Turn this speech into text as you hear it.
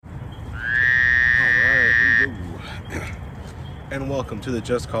and welcome to the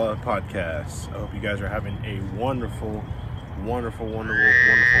Just Call It podcast. I hope you guys are having a wonderful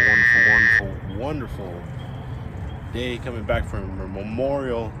day coming back from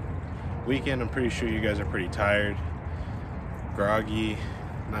Memorial Weekend. I'm pretty sure you guys are pretty tired, groggy,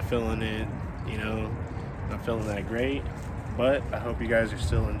 not feeling it, not feeling that great. But I hope you guys are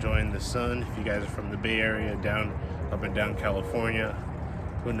still enjoying the sun. If you guys are from the Bay Area, up and down California,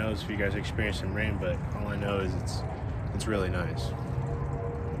 who knows if you guys are experiencing rain, but all I know is it's really nice.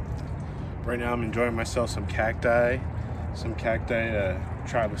 Right now I'm enjoying myself some cacti,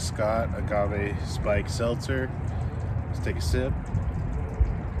 Travis Scott agave spike seltzer. Let's take a sip.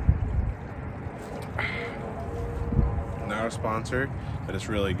 Not a sponsor, but it's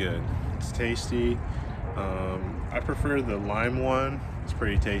really good. It's tasty. I prefer the lime one. It's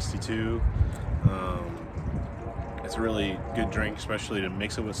pretty tasty too. It's a really good drink, especially to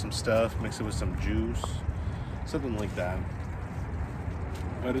mix it with some stuff, mix it with some juice, something like that.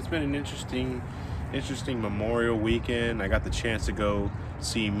 But it's been an interesting Memorial Weekend. I got the chance to go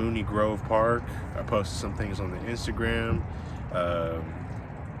see Mooney Grove Park. I posted some things on the Instagram.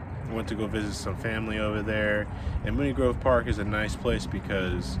 Went to go visit some family over there. And Mooney Grove Park is a nice place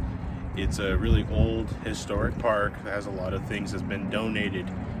because it's a really old historic park that has a lot of things that's been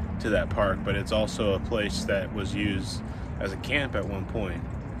donated to that park, but it's also a place that was used as a camp at one point.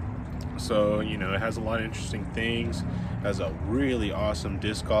 So, it has a lot of interesting things. It has a really awesome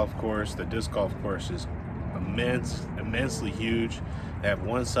disc golf course. The disc golf course is immensely huge. They have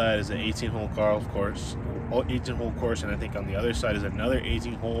one side is an 18-hole course, and I think on the other side is another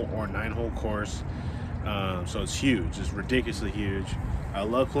 18-hole or 9-hole course. So it's huge. It's ridiculously huge. I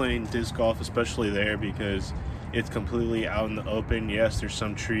love playing disc golf, especially there, because it's completely out in the open. Yes, there's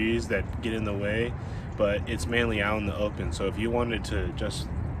some trees that get in the way, but it's mainly out in the open. So if you wanted to just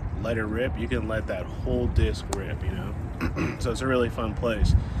let it rip, you can let that whole disc rip, So it's a really fun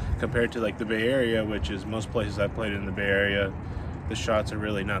place compared to like the Bay Area, which is most places I've played in the Bay Area. The shots are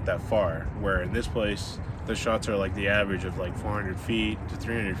really not that far, where in this place, the shots are like the average of like 400 feet to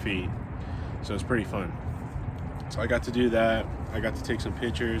 300 feet. So it's pretty fun. So I got to do that. I got to take some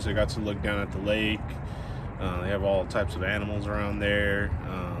pictures. I got to look down at the lake. They have all types of animals around there,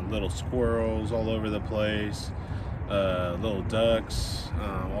 little squirrels all over the place, little ducks,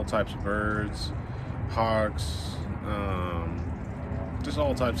 all types of birds, hawks, just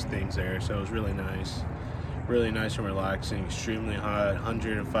all types of things there. So it was really nice and relaxing. Extremely hot,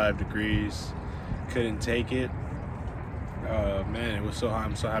 105 degrees. Couldn't take it. Man, it was so hot.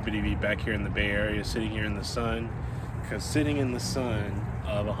 I'm so happy to be back here in the Bay Area, sitting here in the sun, because sitting in the sun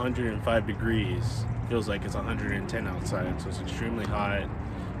of 105 degrees feels like it's 110 outside, so it's extremely hot.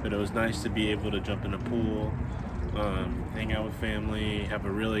 But it was nice to be able to jump in a pool, hang out with family, have a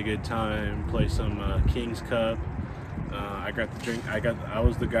really good time, play some King's Cup. I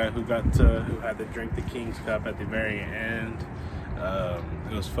was the guy who had to drink the King's Cup at the very end.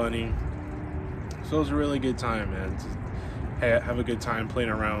 It was funny. So it was a really good time, man. Have a good time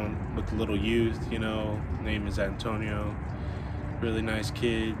playing around with the little youth, Name is Antonio. Really nice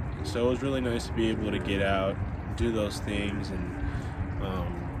kid. So it was really nice to be able to get out, do those things, and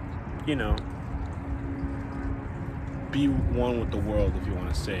be one with the world, if you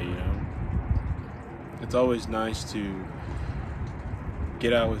want to say. It's always nice to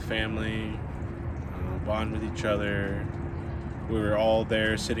get out with family, bond with each other. We were all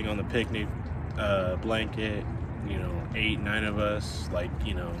there sitting on the picnic blanket, 8, 9 of us, like,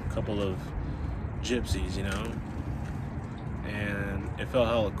 a couple of gypsies, and it felt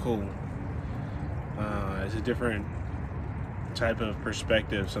hella cool. It's a different type of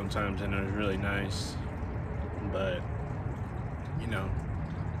perspective sometimes, and it was really nice. But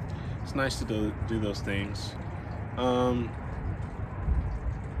it's nice to do those things.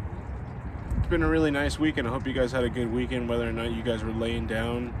 It's been a really nice weekend. I hope you guys had a good weekend, whether or not you guys were laying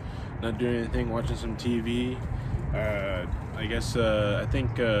down, not doing anything, watching some TV. I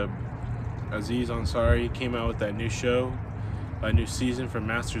think Aziz Ansari came out with that new show, a new season for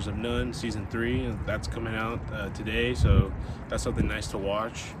Masters of None, season 3, and that's coming out today, so that's something nice to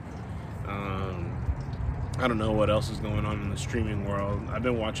watch. I don't know what else is going on in the streaming world. I've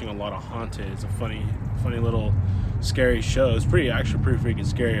been watching a lot of Haunted. It's a funny little scary show. It's pretty freaking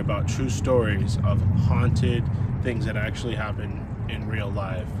scary, about true stories of haunted things that actually happen in real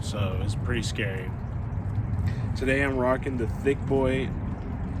life. So it's pretty scary. Today I'm rocking the Thick Boy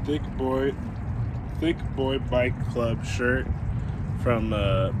Bike Club shirt from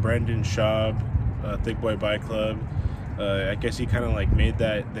Brendan Schaub, Thick Boy Bike Club. I guess he kind of like made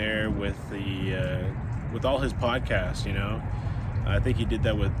that there with all his podcasts, I think he did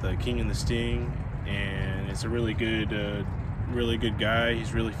that with King and the Sting, and it's a really good really good guy.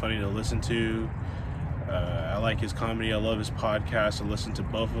 He's really funny to listen to. I like his comedy. I love his podcast. I listen to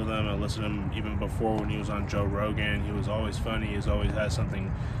both of them. I listened to him even before when he was on Joe Rogan. He was always funny. He's always had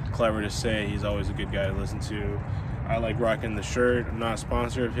something clever to say. He's always a good guy to listen to. I like rocking the shirt. I'm not a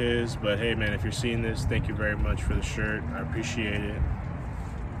sponsor of his, but hey man, if you're seeing this, thank you very much for the shirt. I appreciate it.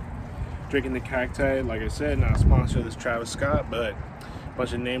 Drinking the Cacti, like I said, not a sponsor of this Travis Scott, but a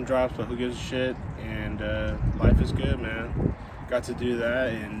bunch of name drops, but who gives a shit? And life is good, man. Got to do that,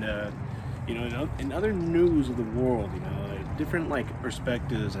 and in other news of the world, like different like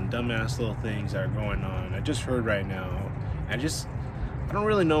perspectives and dumbass little things that are going on. I just heard right now. I don't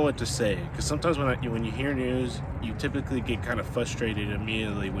really know what to say, because sometimes when you hear news, you typically get kind of frustrated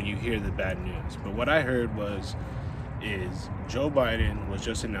immediately when you hear the bad news. But what I heard is Joe Biden was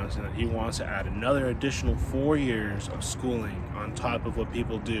just announcing that he wants to add another additional 4 years of schooling on top of what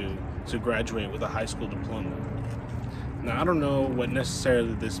people do to graduate with a high school diploma. Now, I don't know what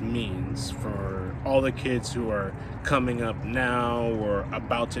necessarily this means for all the kids who are coming up now or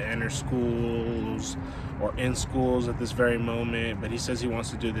about to enter schools or in schools at this very moment, but he says he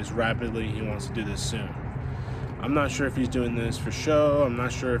wants to do this rapidly. He wants to do this soon. I'm not sure if he's doing this for show. I'm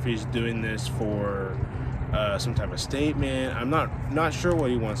not sure if he's doing this for some type of statement. I'm not sure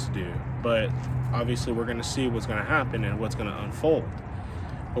what he wants to do, but obviously we're going to see what's going to happen and what's going to unfold.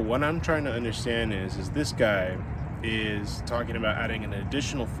 But what I'm trying to understand is this guy is talking about adding an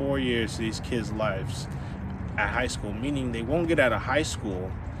additional 4 years to these kids' lives at high school, meaning they won't get out of high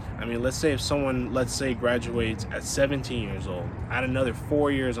school. I mean, let's say if someone, graduates at 17 years old, add another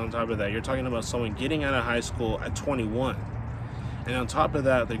 4 years on top of that. You're talking about someone getting out of high school at 21. And on top of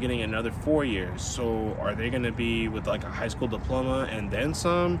that, they're getting another 4 years. So are they going to be with like a high school diploma and then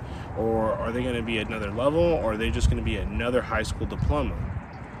some? Or are they going to be another level? Or are they just going to be another high school diploma?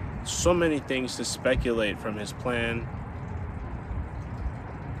 So many things to speculate from his plan.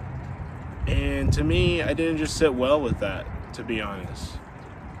 And to me, I didn't just sit well with that, to be honest.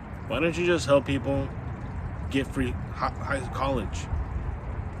 Why don't you just help people get free high college?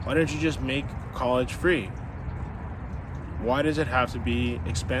 Why don't you just make college free? Why does it have to be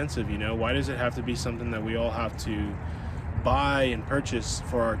expensive, Why does it have to be something that we all have to buy and purchase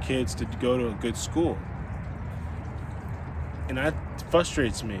for our kids to go to a good school? And that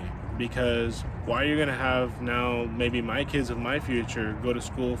frustrates me, because why are you going to have now maybe my kids of my future go to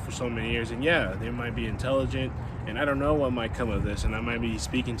school for so many years? And yeah, they might be intelligent, and I don't know what might come of this, and I might be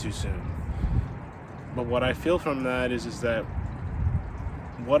speaking too soon. But what I feel from that is that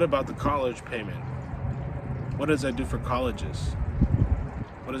what about the college payment? What does that do for colleges?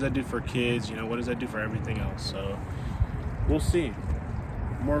 What does that do for kids? What does that do for everything else? So we'll see.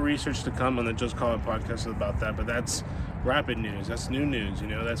 More research to come on the Just Call It podcast about that, but that's rapid news. That's new news,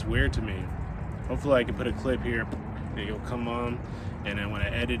 That's weird to me. Hopefully I can put a clip here and it'll come on, and then when I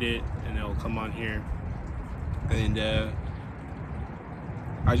edit it, and it'll come on here. And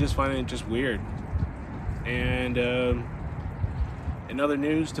I just find it just weird. And in other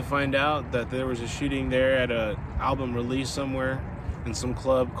news, to find out that there was a shooting there at an album release somewhere in some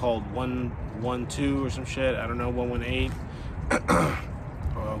club called 112 or some shit. I don't know, 118.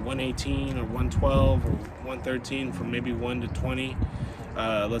 118 or 112 or 113 from maybe 1 to 20,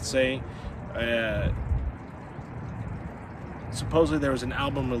 let's say. Supposedly there was an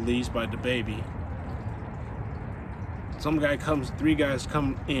album released by DaBaby. Three guys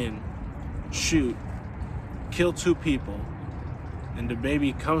come in, shoot, kill 2 people, and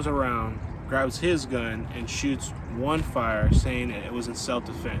DaBaby comes around, grabs his gun, and shoots 1 fire, saying that it was in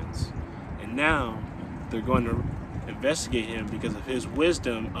self-defense. And now they're going to investigate him because of his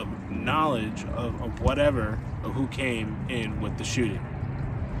wisdom of knowledge of whatever, of who came in with the shooting.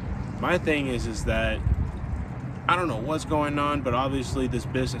 My thing is that I don't know what's going on, but obviously this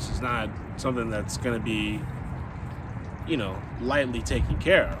business is not something that's going to be, lightly taken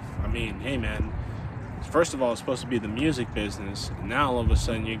care of. I mean, hey man, first of all, it's supposed to be the music business. And now all of a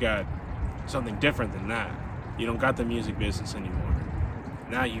sudden you got something different than that. You don't got the music business anymore.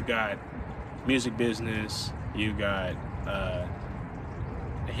 Now you got music business, you got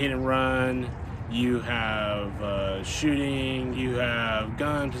hit and run, you have shooting, you have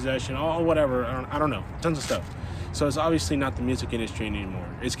gun possession, all whatever, I don't know, tons of stuff. So it's obviously not the music industry anymore.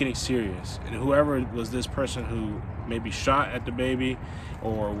 It's getting serious. And whoever was this person who maybe shot at DaBaby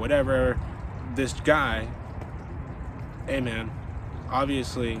or whatever, this guy, hey man,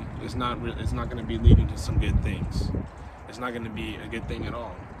 obviously it's not going to be leading to some good things. It's not going to be a good thing at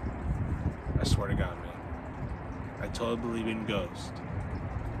all. I swear to God, man. I totally believe in ghosts.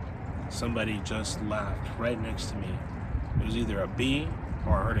 Somebody just laughed right next to me. It was either a bee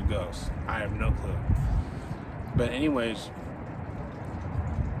or I heard a ghost. I have no clue. But anyways,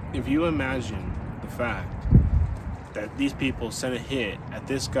 if you imagine the fact that these people sent a hit at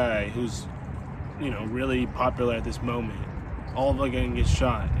this guy who's, really popular at this moment, all of a sudden gets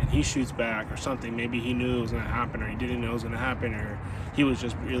shot, and he shoots back or something. Maybe he knew it was going to happen, or he didn't know it was going to happen, or he was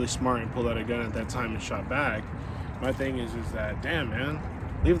just really smart and pulled out a gun at that time and shot back. My thing is that, damn, man,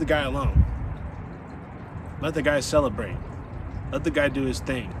 leave the guy alone. Let the guy celebrate. Let the guy do his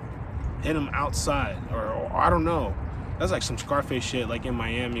thing. Hit him outside, or I don't know. That's like some Scarface shit, like in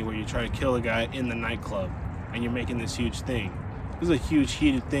Miami, where you try to kill a guy in the nightclub, and you're making this huge thing. This is a huge,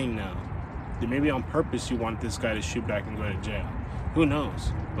 heated thing now. Maybe on purpose you want this guy to shoot back and go to jail. Who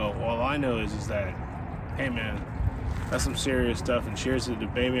knows? But all I know is that, hey man, that's some serious stuff, and cheers to the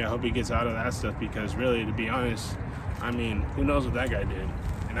baby. I hope he gets out of that stuff, because really, to be honest, I mean, who knows what that guy did?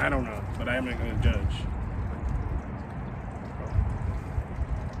 And I don't know, but I'm not going to judge.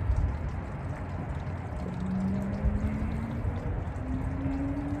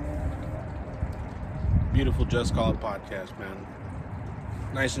 Beautiful Just Call It podcast, man.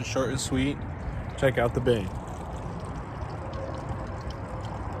 Nice and short and sweet. Check out the Bay.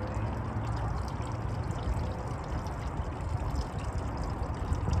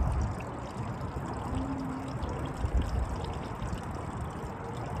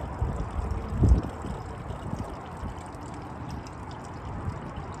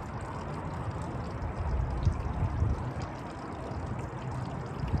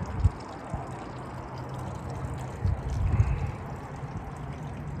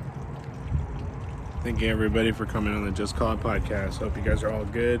 Thank you, everybody, for coming on the Just Call It podcast. Hope you guys are all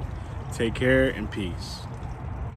good. Take care and peace.